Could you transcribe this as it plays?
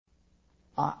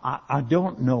I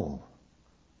don't know.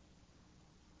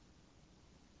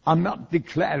 I'm not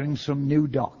declaring some new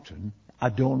doctrine. I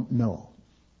don't know.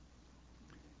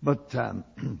 But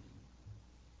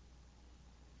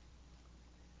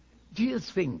do you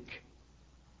think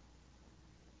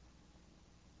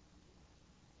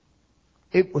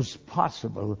it was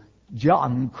possible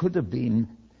John could have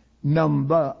been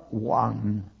number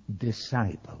one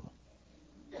disciple?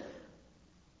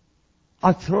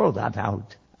 I throw that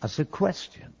out as a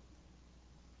question.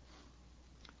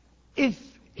 If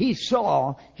he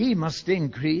saw he must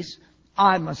increase,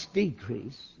 I must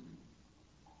decrease,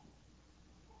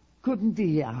 couldn't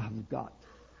he have got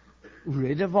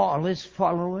rid of all his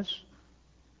followers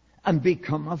and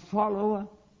become a follower?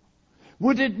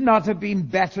 Would it not have been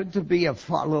better to be a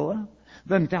follower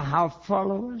than to have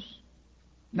followers?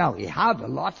 Now, he had a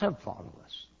lot of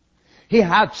followers. He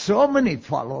had so many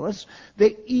followers,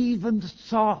 they even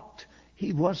thought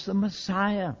he was the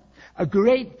Messiah. A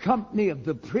great company of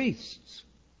the priests.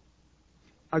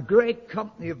 A great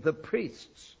company of the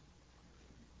priests.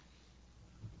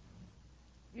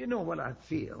 You know what I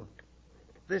feel?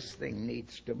 This thing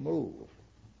needs to move.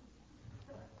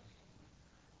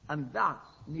 And that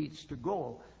needs to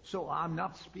go. So I'm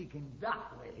not speaking that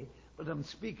way, but I'm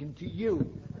speaking to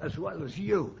you as well as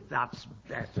you. That's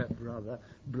better, brother.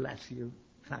 Bless you.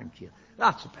 Thank you.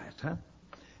 That's better.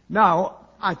 Now,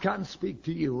 I can't speak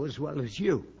to you as well as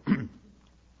you.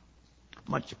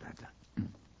 Much better.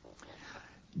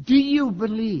 Do you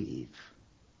believe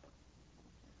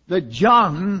that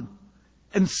John,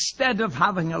 instead of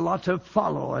having a lot of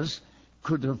followers,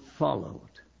 could have followed?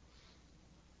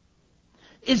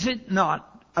 Is it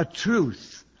not a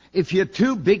truth? If you're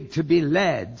too big to be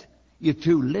led, you're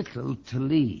too little to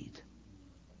lead.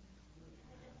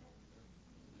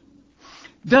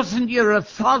 Doesn't your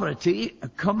authority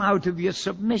come out of your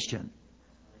submission?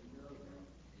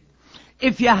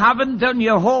 If you haven't done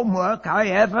your homework, are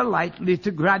you ever likely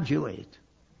to graduate?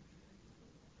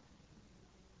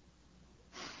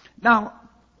 Now,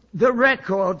 the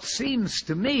record seems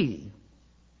to me,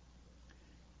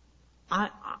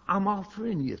 I'm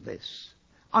offering you this.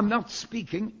 I'm not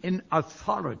speaking in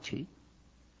authority.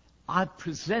 I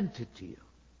present it to you.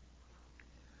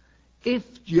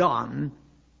 If John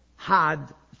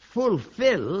had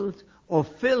fulfilled or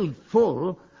filled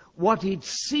full what he'd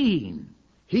seen,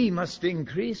 he must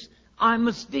increase, I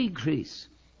must decrease.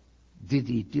 Did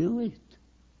he do it?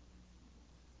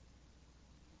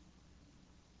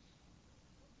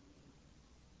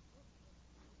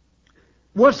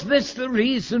 Was this the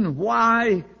reason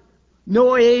why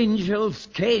no angels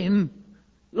came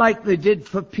like they did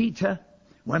for Peter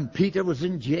when Peter was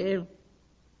in jail?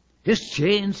 His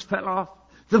chains fell off,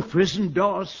 the prison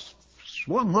doors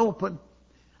swung open,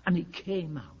 and he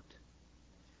came out.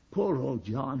 Poor old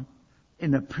John,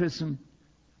 in a prison,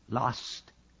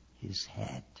 lost his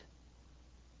head.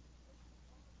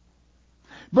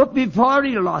 But before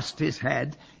he lost his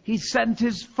head, he sent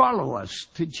his followers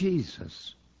to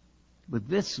Jesus with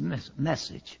this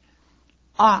message: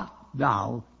 art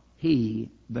thou he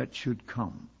that should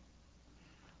come?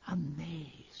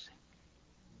 Amazing.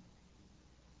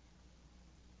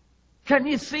 Can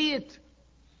you see it?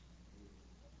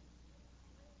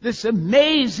 This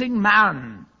amazing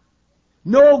man,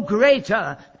 no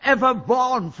greater ever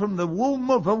born from the womb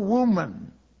of a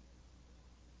woman,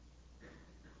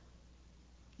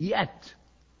 yet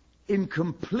in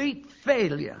complete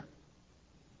failure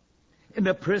in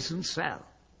a prison cell.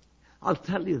 I'll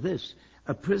tell you this,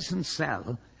 a prison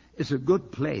cell is a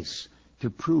good place to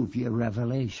prove your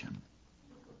revelation.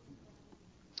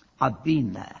 I've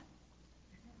been there.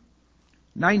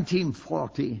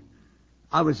 1940,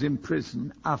 I was in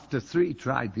prison after 3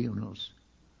 tribunals.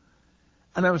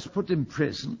 And I was put in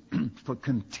prison for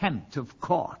contempt of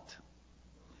court.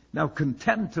 Now,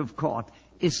 contempt of court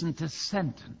isn't a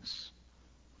sentence.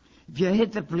 If you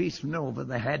hit a policeman over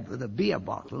the head with a beer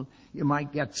bottle, you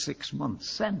might get 6 months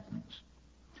sentence.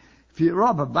 If you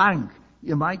rob a bank,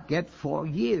 you might get 4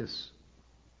 years.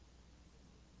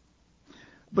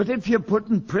 But if you're put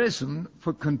in prison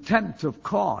for contempt of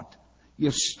court, you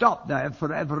stop there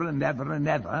forever and ever and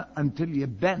ever until you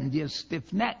bend your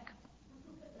stiff neck.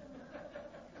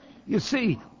 You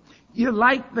see, you're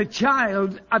like the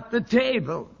child at the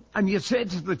table, and you say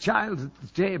to the child at the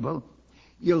table,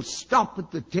 you'll stop at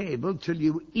the table till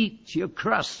you eat your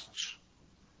crusts.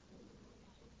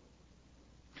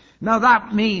 Now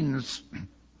that means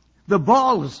the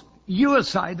ball's your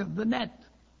side of the net.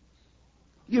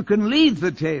 You can leave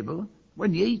the table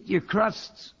when you eat your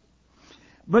crusts.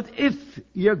 But if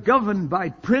you're governed by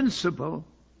principle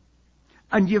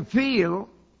and you feel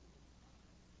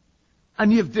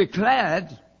And you've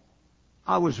declared,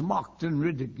 I was mocked and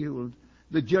ridiculed.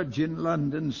 The judge in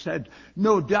London said,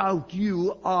 no doubt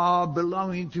you are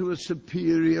belonging to a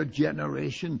superior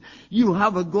generation. You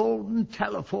have a golden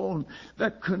telephone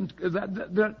that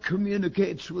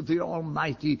communicates with the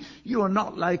Almighty. You are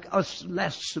not like us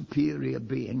less superior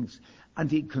beings. And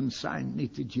he consigned me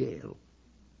to jail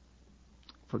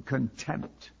for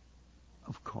contempt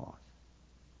of court.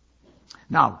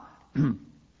 Now,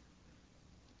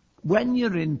 when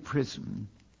you're in prison,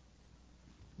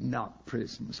 not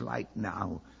prisons like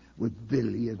now with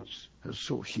billiards,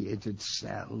 associated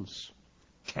cells,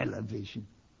 television.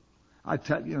 I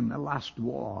tell you, in the last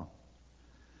war,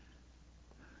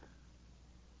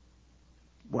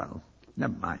 well,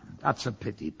 never mind. That's a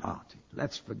pity party.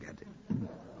 Let's forget it.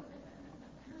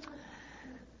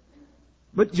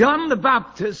 But John the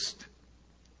Baptist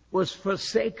was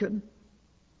forsaken.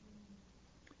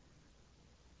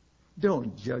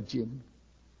 Don't judge him.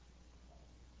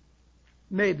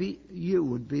 Maybe you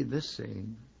would be the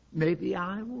same. Maybe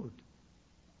I would.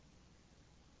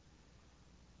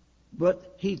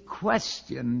 But he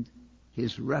questioned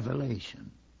his revelation.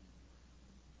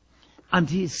 And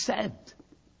he said,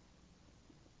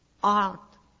 art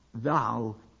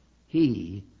thou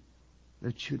he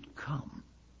that should come?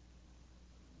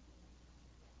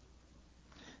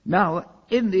 Now,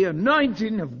 in the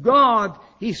anointing of God,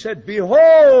 he said,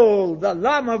 behold, the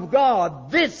Lamb of God,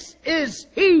 this is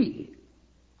he.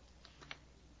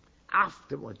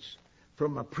 Afterwards,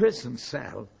 from a prison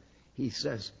cell, he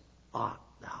says, art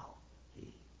thou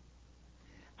he?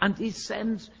 And he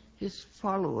sends his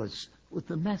followers with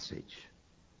the message.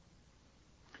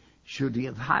 Should he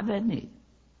have had any?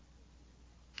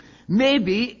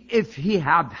 Maybe if he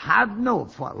had had no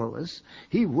followers,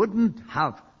 he wouldn't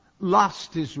have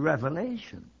lost his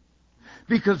revelation.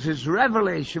 Because his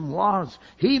revelation was,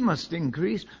 he must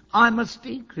increase, I must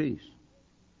decrease.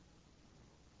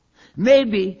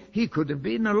 Maybe he could have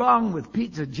been along with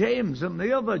Peter, James, and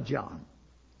the other John.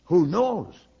 Who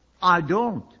knows? I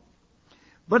don't.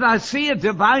 But I see a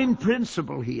divine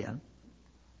principle here.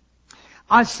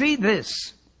 I see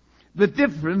this, the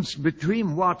difference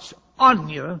between what's on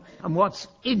you and what's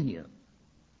in you.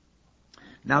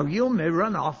 Now, you may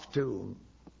run off to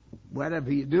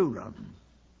wherever you do run,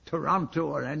 Toronto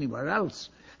or anywhere else,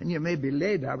 and you may be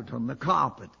laid out on the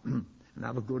carpet and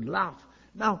have a good laugh.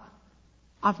 Now,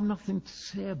 I've nothing to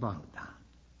say about that.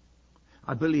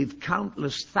 I believe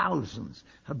countless thousands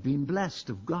have been blessed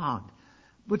of God,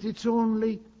 but it's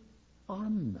only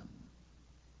on them.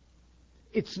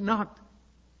 It's not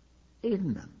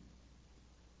in them.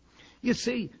 You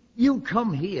see, you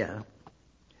come here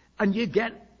and you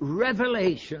get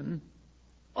revelation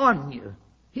on you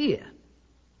here.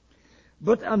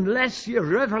 But unless your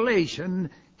revelation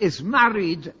is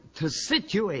married to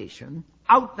situation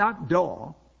out that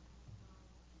door,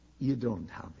 you don't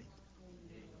have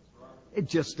it. It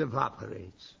just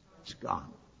evaporates. It's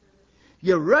gone.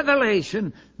 Your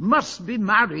revelation must be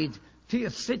married to your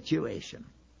situation.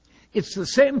 It's the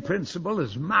same principle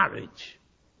as marriage.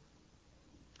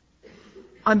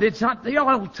 And it's at the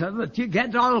altar that you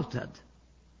get altered.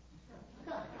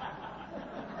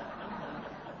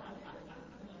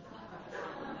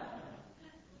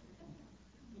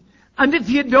 And if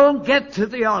you don't get to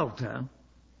the altar,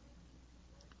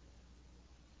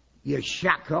 you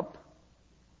shack up,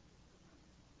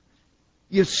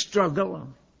 you struggle.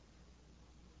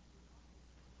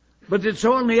 But it's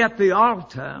only at the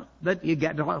altar that you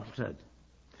get altered.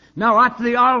 Now, at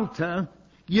the altar,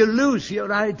 you lose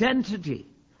your identity.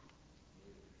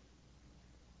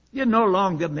 You're no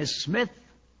longer Miss Smith.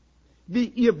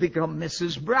 You become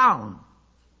Mrs. Brown.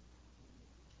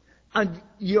 And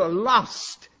you're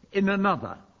lost in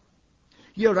another.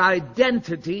 Your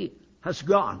identity has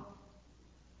gone.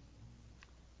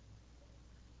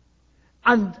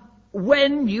 And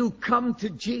when you come to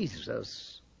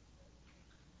Jesus,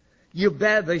 you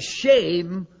bear the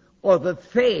shame or the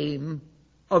fame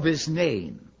of his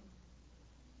name.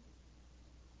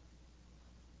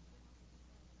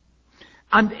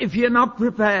 And if you're not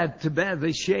prepared to bear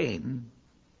the shame,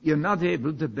 you're not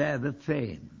able to bear the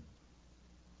fame.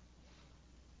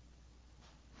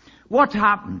 What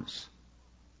happens?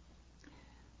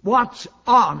 What's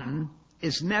on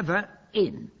is never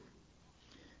in.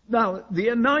 Now, the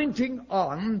anointing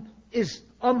on is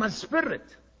on my spirit.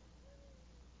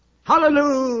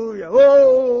 Hallelujah!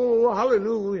 Oh,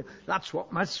 hallelujah! That's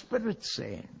what my spirit's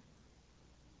saying.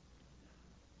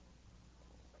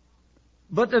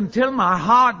 But until my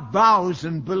heart bows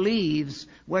and believes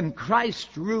when Christ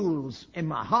rules in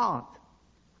my heart,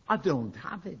 I don't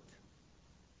have it.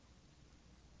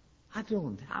 I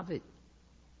don't have it.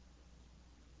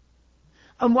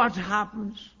 And what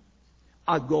happens?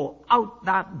 I go out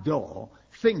that door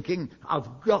thinking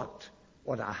I've got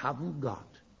what I haven't got.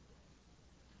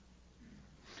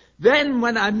 Then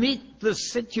when I meet the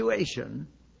situation,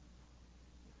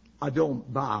 I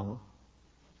don't bow,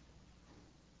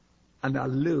 and I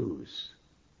lose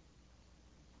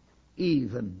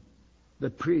even the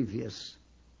previous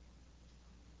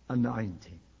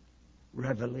anointing,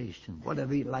 revelation,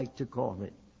 whatever you like to call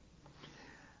it.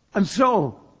 And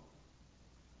so,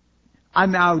 I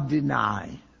now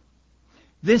deny.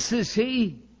 This is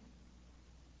he,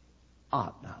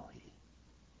 art thou he.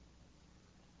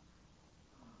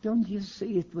 Don't you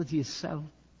see it with yourself?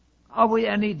 Are we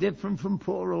any different from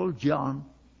poor old John?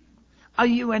 Are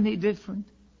you any different?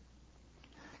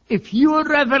 If your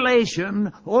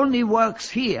revelation only works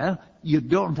here, you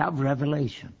don't have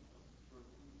revelation.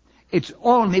 It's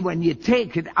only when you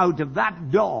take it out of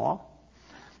that door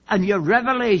and your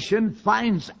revelation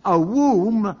finds a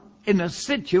womb in a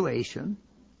situation,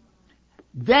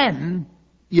 then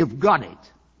you've got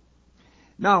it.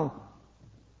 Now,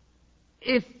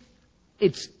 if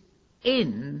it's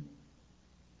in,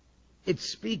 it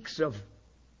speaks of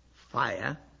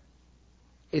fire.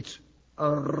 It's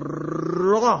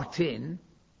wrought in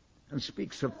and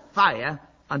speaks of fire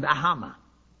and a hammer.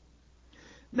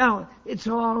 Now, it's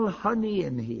all honey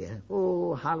in here.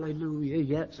 Oh, hallelujah,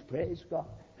 yes, praise God.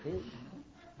 Amen.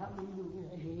 Hallelujah,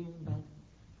 amen.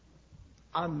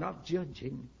 I'm not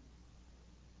judging.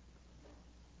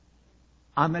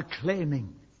 I'm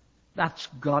acclaiming. That's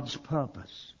God's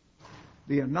purpose.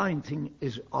 The anointing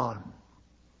is on.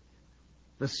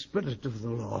 The Spirit of the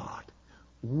Lord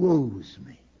woos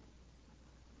me.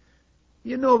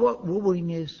 You know what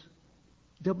wooing is?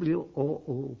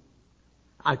 W-O-O.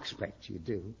 I expect you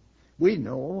do. We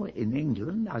know in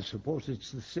England, I suppose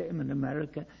it's the same in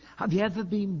America. Have you ever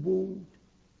been wooed?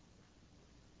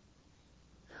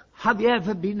 Have you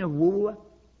ever been a wooer?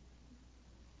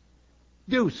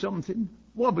 Do something.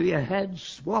 Wobble your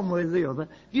heads one way or the other.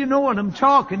 Do you know what I'm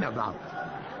talking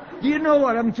about? Do you know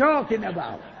what I'm talking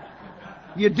about?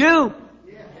 You do?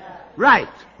 Right.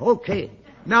 Okay.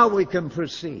 Now we can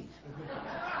proceed.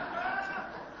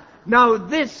 Now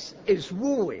this is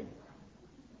wooing.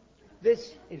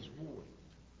 This is wooing.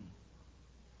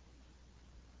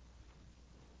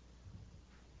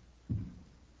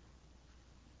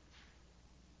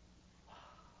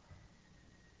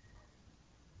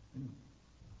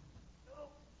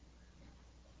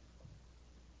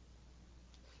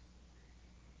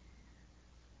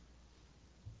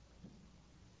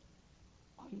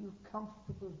 Are you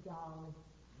comfortable, darling?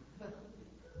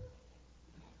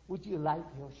 Would you like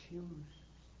your shoes?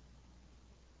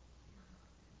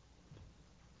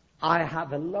 I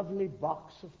have a lovely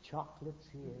box of chocolates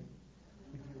here.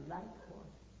 Would you like one?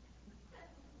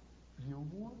 You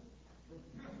would?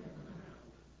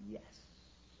 Yes.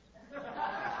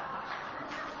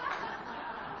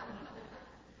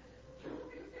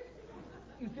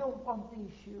 You don't want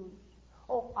these shoes?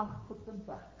 Oh, I'll put them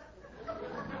back.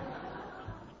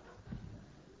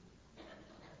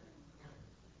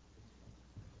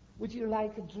 Would you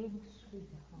like a drink,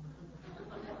 sweetheart?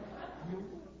 You?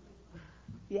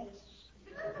 Yes.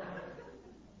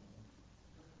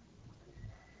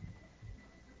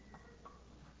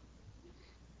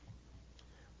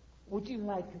 Would you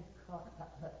like a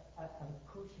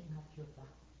cushion at your back?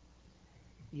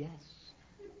 Yes.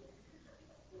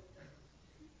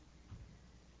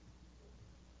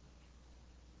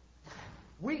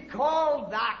 We call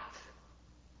that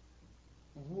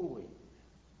wooing.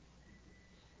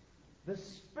 The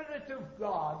Spirit of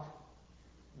God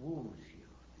woos you.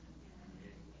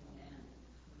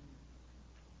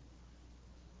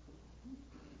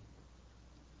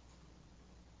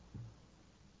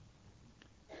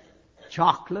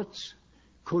 Chocolates,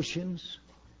 cushions,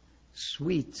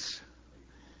 sweets,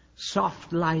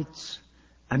 soft lights,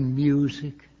 and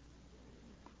music.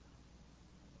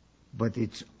 But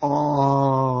it's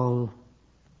all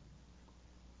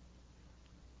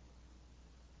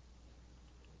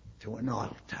to an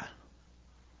altar.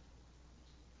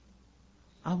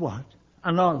 A what?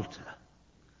 An altar.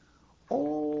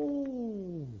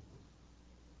 Oh,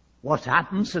 what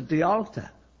happens at the altar?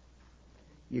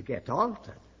 You get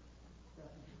altered.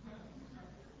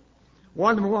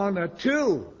 1 and 1 are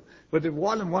 2. But if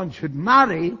 1 and 1 should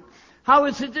marry, how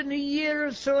is it in a year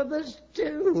or so there's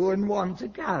 2 and 1 to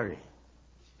carry?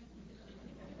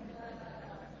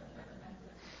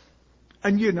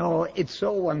 And you know, it's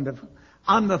so wonderful.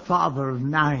 I'm the father of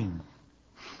 9.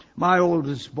 My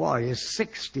oldest boy is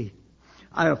 60.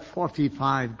 I have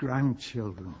 45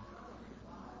 grandchildren.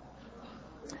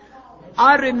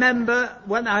 I remember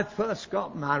when I first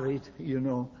got married,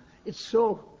 it's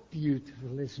so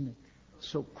beautiful, isn't it?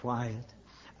 So quiet.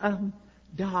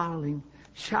 Darling,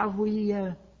 shall we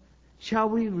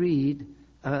read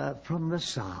from the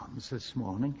Psalms this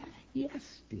morning?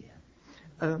 Yes, dear.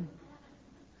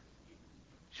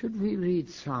 Should we read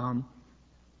Psalm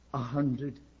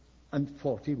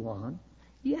 141?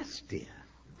 Yes, dear.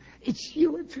 It's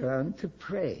your turn to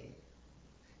pray.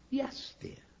 Yes,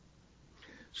 dear.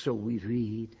 So we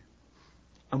read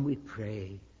and we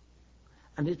pray,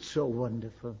 and it's so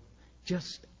wonderful.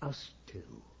 Just us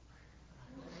two.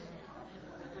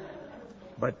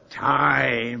 But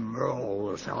time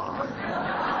rolls on.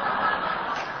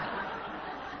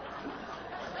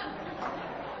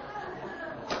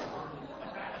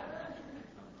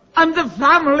 And the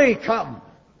family come.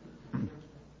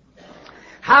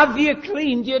 Have you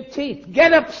cleaned your teeth?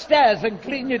 Get upstairs and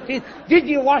clean your teeth. Did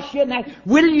you wash your neck?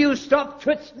 Will you stop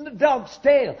twisting the dog's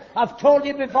tail? I've told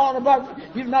you before about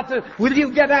you not to. Will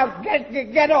you get out?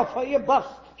 Get off or you bus.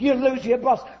 You lose your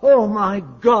bus. Oh my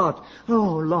God.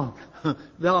 Oh Lord.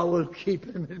 Thou wilt keep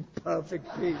him in perfect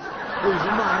peace, whose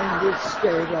mind is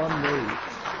stayed on thee.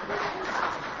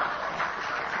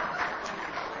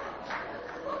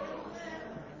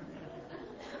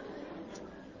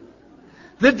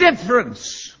 The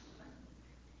difference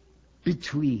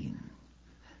between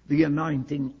the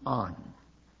anointing on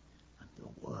and the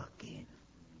working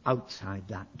outside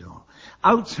that door.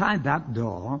 Outside that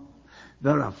door,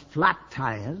 there are flat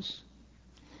tires,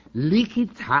 leaky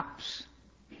taps,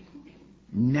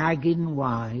 nagging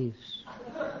wives,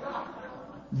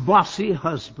 bossy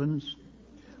husbands.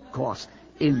 Of course,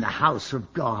 in the house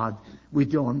of God, we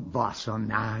don't boss or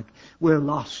nag. We're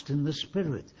lost in the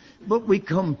Spirit. But we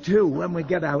come to when we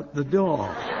get out the door.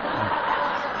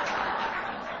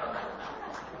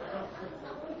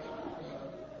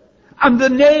 And the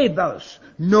neighbors,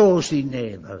 nosy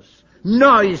neighbors,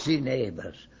 noisy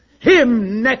neighbors,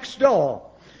 him next door,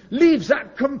 leaves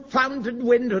that confounded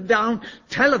window down,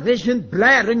 television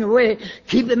blaring away,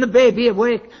 keeping the baby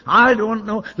awake. I don't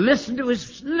know. Listen to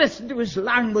his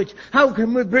language. How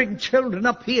can we bring children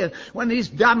up here when he's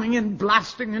damning and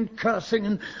blasting and cursing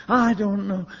and I don't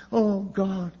know. Oh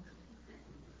God.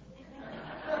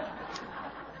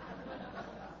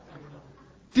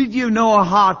 Did you know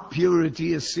heart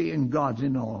purity is seeing God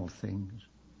in all things?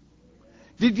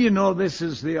 Did you know this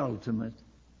is the ultimate?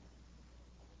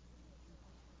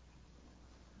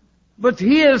 But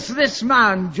here's this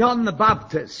man, John the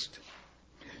Baptist,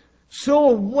 so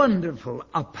wonderful,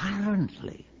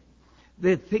 apparently.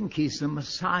 They think he's the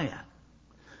Messiah.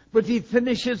 But he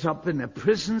finishes up in a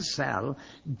prison cell,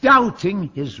 doubting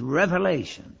his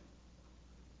revelation.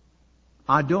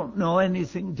 I don't know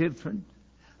anything different.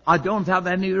 I don't have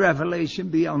any revelation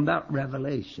beyond that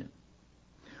revelation.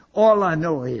 All I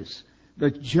know is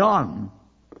that John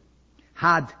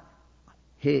had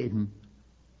him,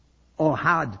 or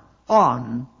had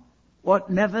on, what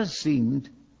never seemed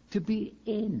to be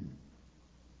in.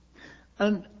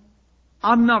 And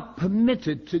I'm not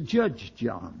permitted to judge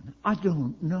John. I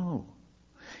don't know.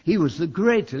 He was the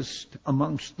greatest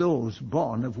amongst those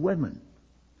born of women.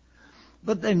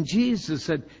 But then Jesus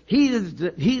said, he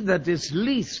that is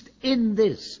least in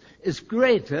this is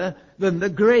greater than the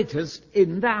greatest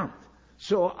in that.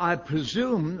 So I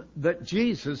presume that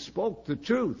Jesus spoke the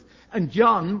truth, and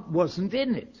John wasn't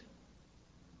in it.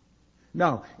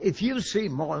 Now, if you see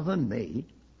more than me,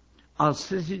 I'll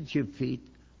sit at your feet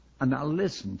and I'll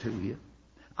listen to you.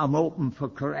 I'm open for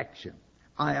correction.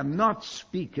 I am not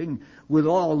speaking with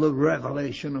all the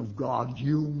revelation of God.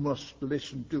 You must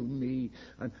listen to me.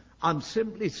 And I'm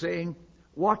simply saying,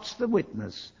 watch the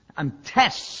witness and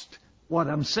test what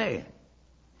I'm saying.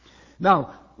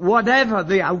 Now, whatever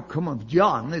the outcome of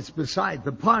John is beside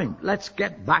the point. Let's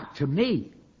get back to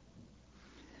me.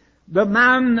 The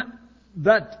man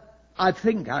that I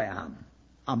think I am,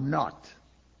 I'm not.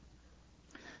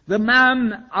 The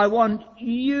man I want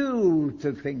you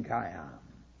to think I am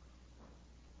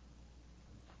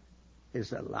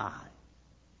is a lie.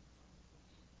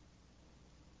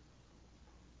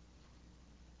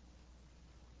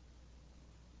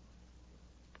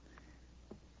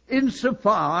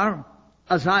 Insofar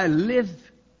as I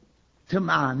live to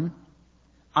man,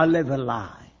 I live a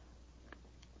lie.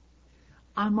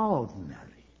 I'm ordinary.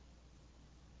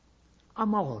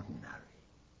 I'm ordinary.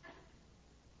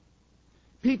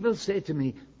 People say to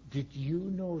me, did you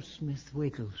know Smith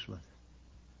Wigglesworth?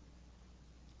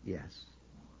 Yes.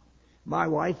 My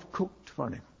wife cooked for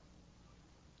him.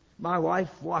 My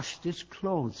wife washed his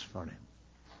clothes for him.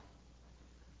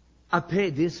 I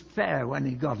paid his fare when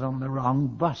he got on the wrong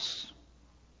bus.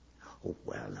 Oh,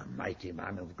 well, a mighty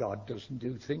man of God doesn't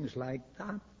do things like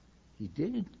that. He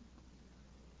did.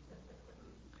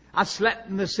 I slept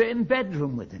in the same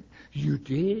bedroom with him. You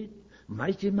did?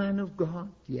 Mighty man of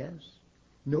God? Yes.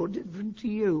 No different to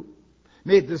you.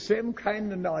 Made the same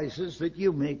kind of noises that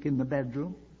you make in the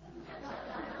bedroom.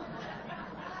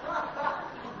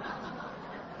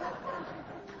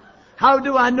 How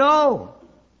do I know?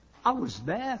 I was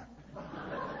there.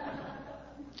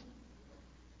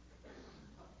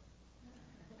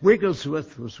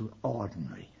 Wigglesworth was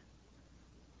ordinary.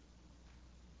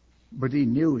 But he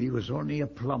knew he was only a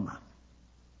plumber.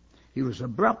 He was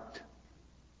abrupt.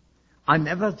 I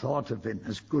never thought of him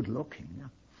as good looking.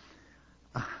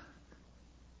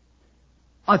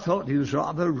 I thought he was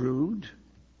rather rude,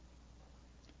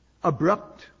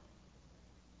 abrupt.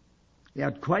 He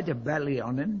had quite a belly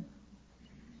on him.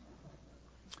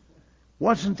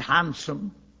 Wasn't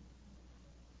handsome.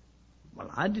 Well,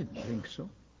 I didn't think so.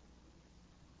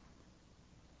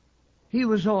 He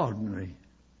was ordinary.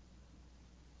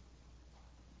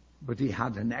 But he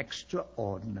had an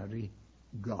extraordinary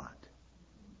God.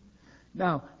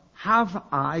 Now, have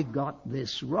I got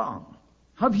this wrong?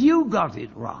 Have you got it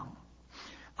wrong?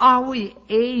 Are we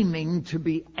aiming to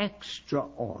be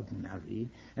extraordinary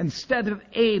instead of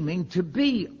aiming to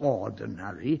be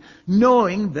ordinary,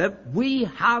 knowing that we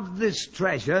have this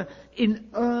treasure in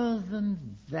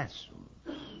earthen vessels,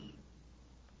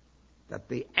 that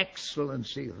the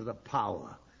excellency of the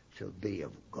power shall be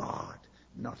of God,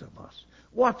 not of us?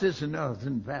 What is an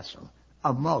earthen vessel?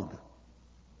 A mug.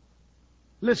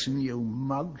 Listen, you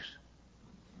mugs.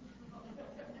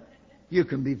 You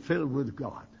can be filled with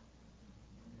God,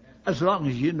 as long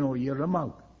as you know you're a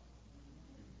mug.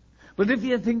 But if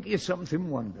you think you're something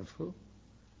wonderful,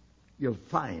 you'll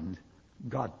find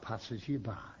God passes you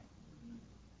by.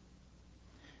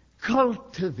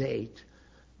 Cultivate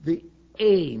the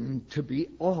aim to be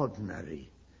ordinary,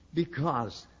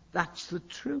 because that's the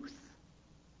truth.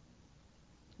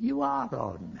 You are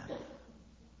ordinary.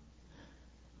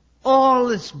 All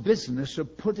this business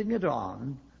of putting it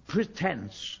on,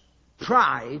 pretense,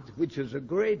 pride, which is a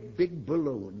great big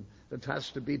balloon that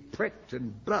has to be pricked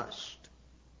and burst.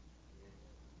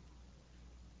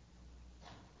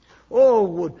 Oh,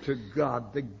 would to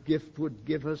God the gift would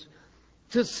give us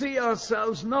to see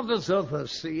ourselves not as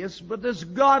others see us, but as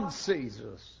God sees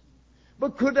us.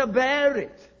 But could I bear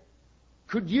it?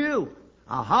 Could you?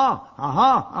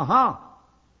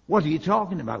 What are you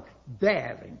talking about?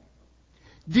 Bearing.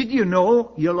 Did you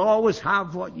know you'll always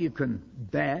have what you can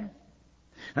bear?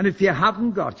 And if you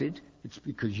haven't got it, it's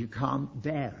because you can't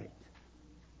bear it.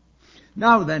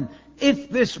 Now then, if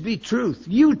this be truth,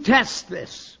 you test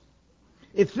this.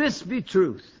 If this be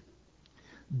truth,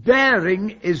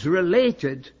 bearing is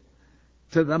related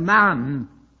to the man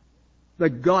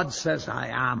that God says I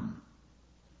am.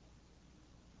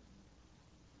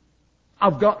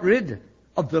 I've got rid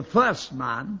of the first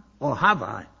man, or have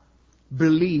I,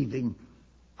 believing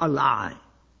a lie.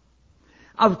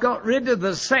 I've got rid of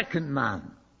the second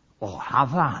man, or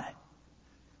have I,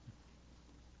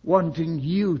 wanting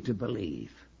you to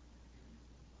believe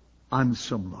I'm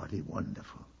somebody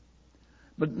wonderful.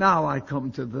 But now I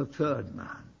come to the third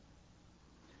man.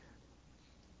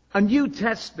 And you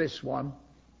test this one.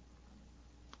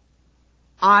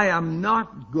 I am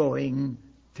not going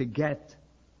to get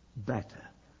better.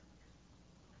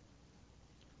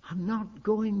 I'm not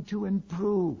going to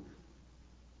improve.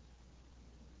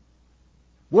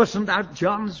 Wasn't that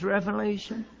John's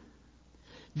revelation?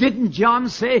 Didn't John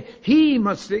say he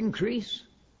must increase?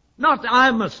 Not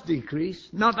I must decrease.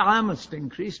 Not I must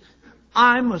increase.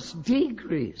 I must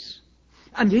decrease.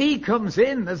 And he comes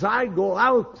in as I go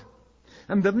out.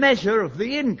 And the measure of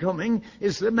the incoming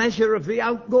is the measure of the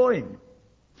outgoing.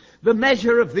 The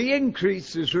measure of the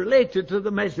increase is related to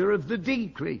the measure of the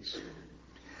decrease.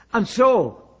 And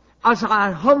so, as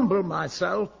I humble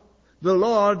myself, the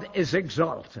Lord is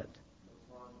exalted.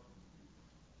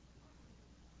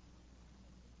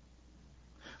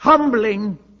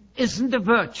 Humbling isn't a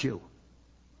virtue.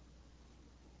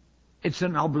 It's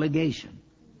an obligation.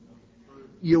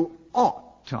 You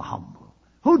ought to humble.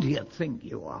 Who do you think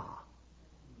you are?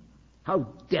 How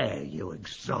dare you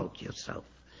exalt yourself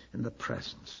in the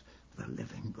presence of the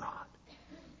living God?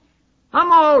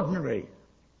 I'm ordinary.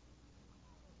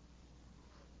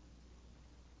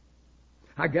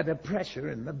 I get a pressure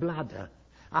in the bladder.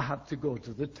 I have to go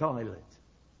to the toilet.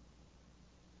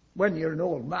 When you're an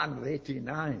old man of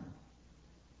 89,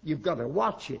 you've got to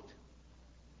watch it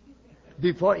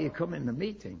before you come in the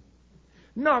meeting.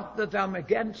 Not that I'm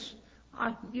against,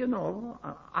 I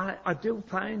do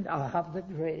find I have the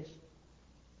grace.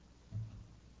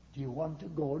 Do you want to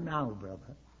go now,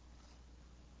 brother?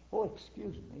 Oh,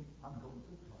 excuse me, I'm going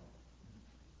to talk.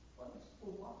 What is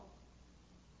for what?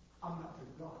 I'm not a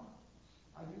god.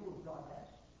 Are you a goddess?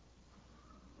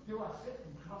 Do I sit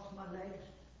and cross my legs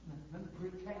and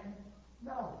pretend?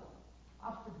 No. I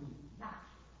have to be natural.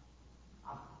 I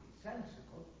have to be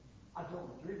sensible. I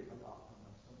don't drink a lot on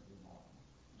a Sunday morning.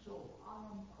 So I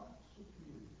am quite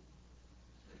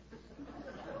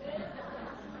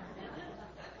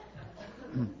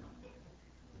superior.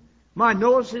 My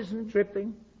nose isn't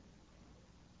dripping.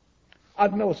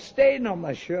 I've no stain on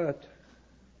my shirt.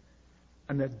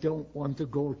 And I don't want to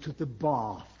go to the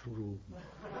bathroom.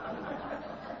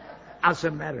 As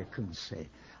Americans say.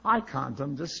 I can't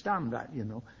understand that, you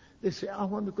know. They say, I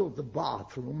want to go to the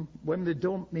bathroom, when they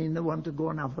don't mean they want to go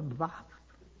and have a bath.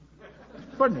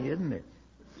 Funny, isn't it?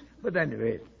 But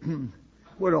anyway,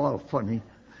 we're all funny.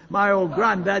 My old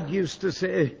granddad used to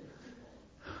say,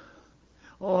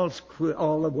 all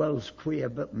the world's queer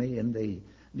but me and thee,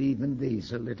 and even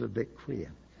thee's a little bit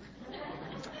queer.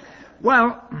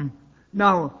 Well,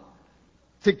 now,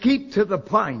 to keep to the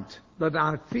point that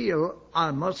I feel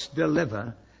I must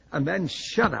deliver, and then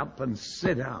shut up and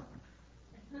sit down.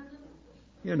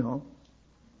 You know,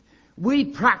 we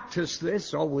practice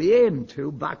this, or we aim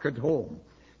to, back at home.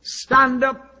 Stand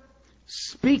up,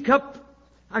 speak up,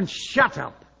 and shut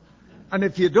up. And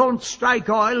if you don't strike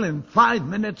oil in 5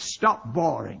 minutes, stop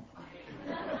boring.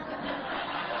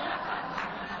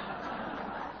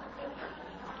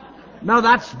 Now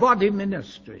that's body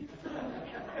ministry.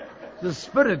 The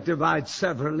Spirit divides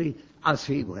severally as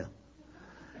He will.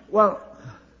 Well,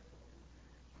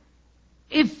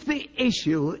 if the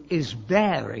issue is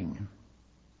bearing,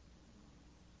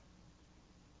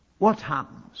 what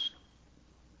happens?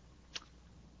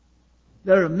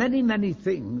 There are many, many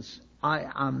things I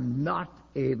am not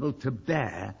able to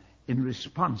bear in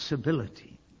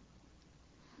responsibility.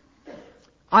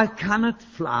 I cannot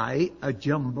fly a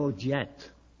jumbo jet.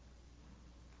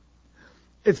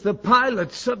 If the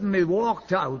pilot suddenly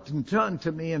walked out and turned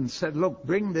to me and said, look,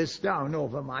 bring this down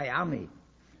over Miami.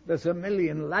 There's 1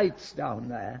 million lights down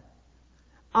there.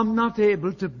 I'm not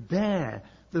able to bear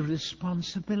the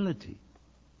responsibility.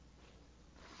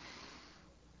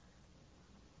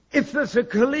 If there's a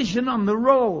collision on the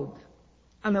road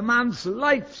and a man's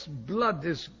life's blood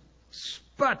is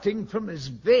spurting from his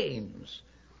veins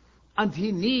and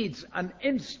he needs an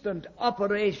instant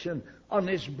operation on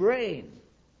his brain,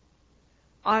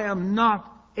 I am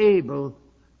not able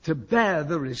to bear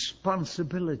the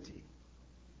responsibility.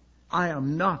 I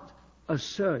am not a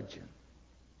surgeon.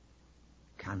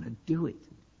 Cannot do it.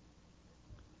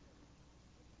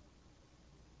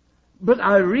 But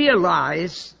I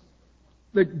realize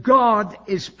that God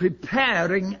is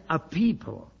preparing a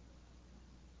people.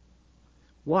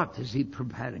 What is He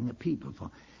preparing a people for?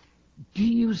 Do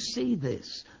you see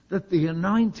this? That the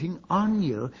anointing on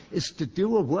you is to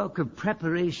do a work of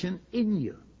preparation in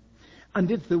you.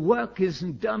 And if the work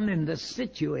isn't done in the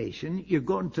situation, you're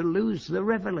going to lose the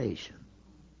revelation.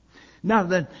 Now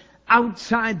then,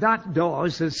 outside that door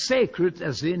is as sacred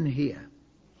as in here.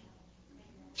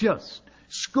 Just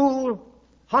school,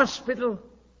 hospital,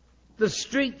 the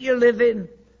street you live in,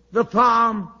 the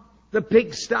farm, the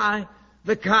pigsty,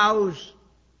 the cows,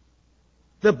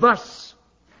 the bus.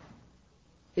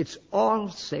 It's all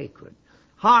sacred.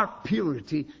 Heart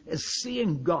purity is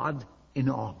seeing God in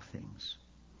all things.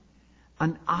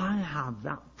 And I have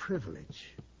that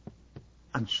privilege.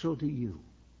 And so do you.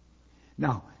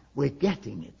 Now, we're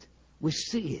getting it. We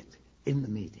see it in the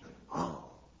meeting. Oh,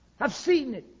 I've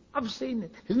seen it. I've seen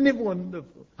it. Isn't it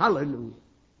wonderful? Hallelujah.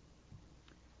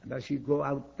 And as you go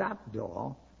out that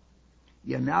door,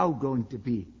 you're now going to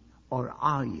be, or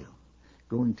are you,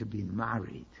 going to be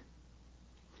married.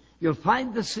 You'll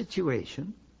find the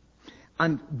situation,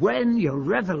 and when your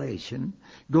revelation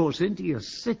goes into your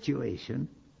situation,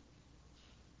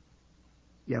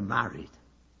 you're married.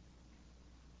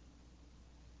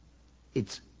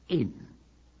 It's in.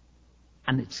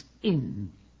 And it's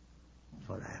in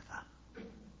forever.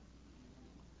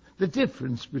 The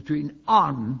difference between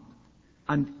on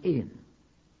and in.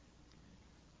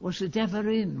 Was it ever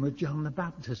in with John the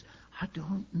Baptist? I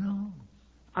don't know.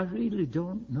 I really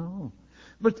don't know.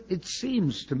 But it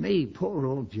seems to me, poor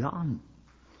old John,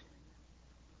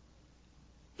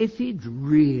 if he'd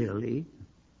really,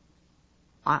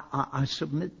 I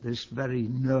submit this very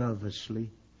nervously,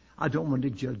 I don't want to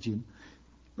judge him,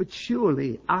 but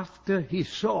surely after he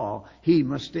saw he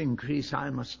must increase, I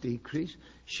must decrease,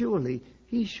 surely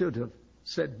he should have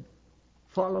said,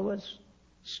 followers,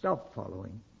 stop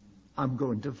following. I'm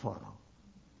going to follow.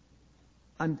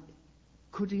 And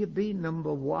could he have been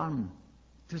number one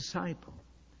disciple?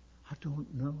 I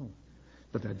don't know.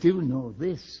 But I do know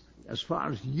this, as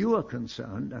far as you are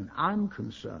concerned and I'm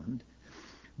concerned,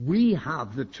 we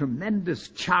have the tremendous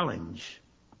challenge.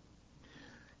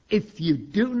 If you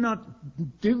do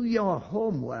not do your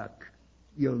homework,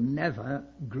 you'll never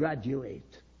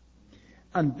graduate.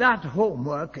 And that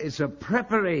homework is a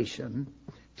preparation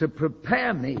to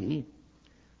prepare me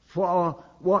for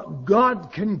what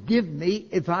God can give me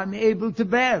if I'm able to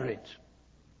bear it.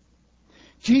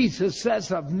 Jesus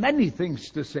says, I've many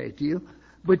things to say to you,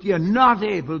 but you're not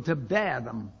able to bear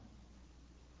them.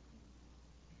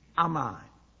 Am I?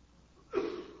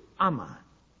 Am I?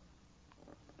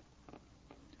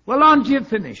 Well, aren't you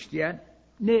finished yet?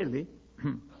 Nearly.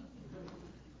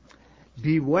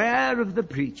 Beware of the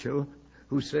preacher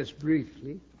who says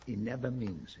briefly, he never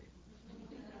means it.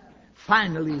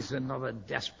 Finally is another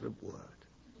desperate word.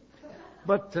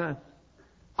 But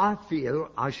I feel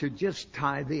I should just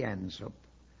tie the ends up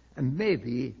and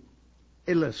maybe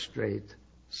illustrate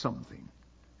something.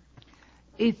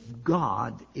 If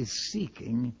God is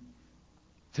seeking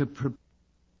to prepare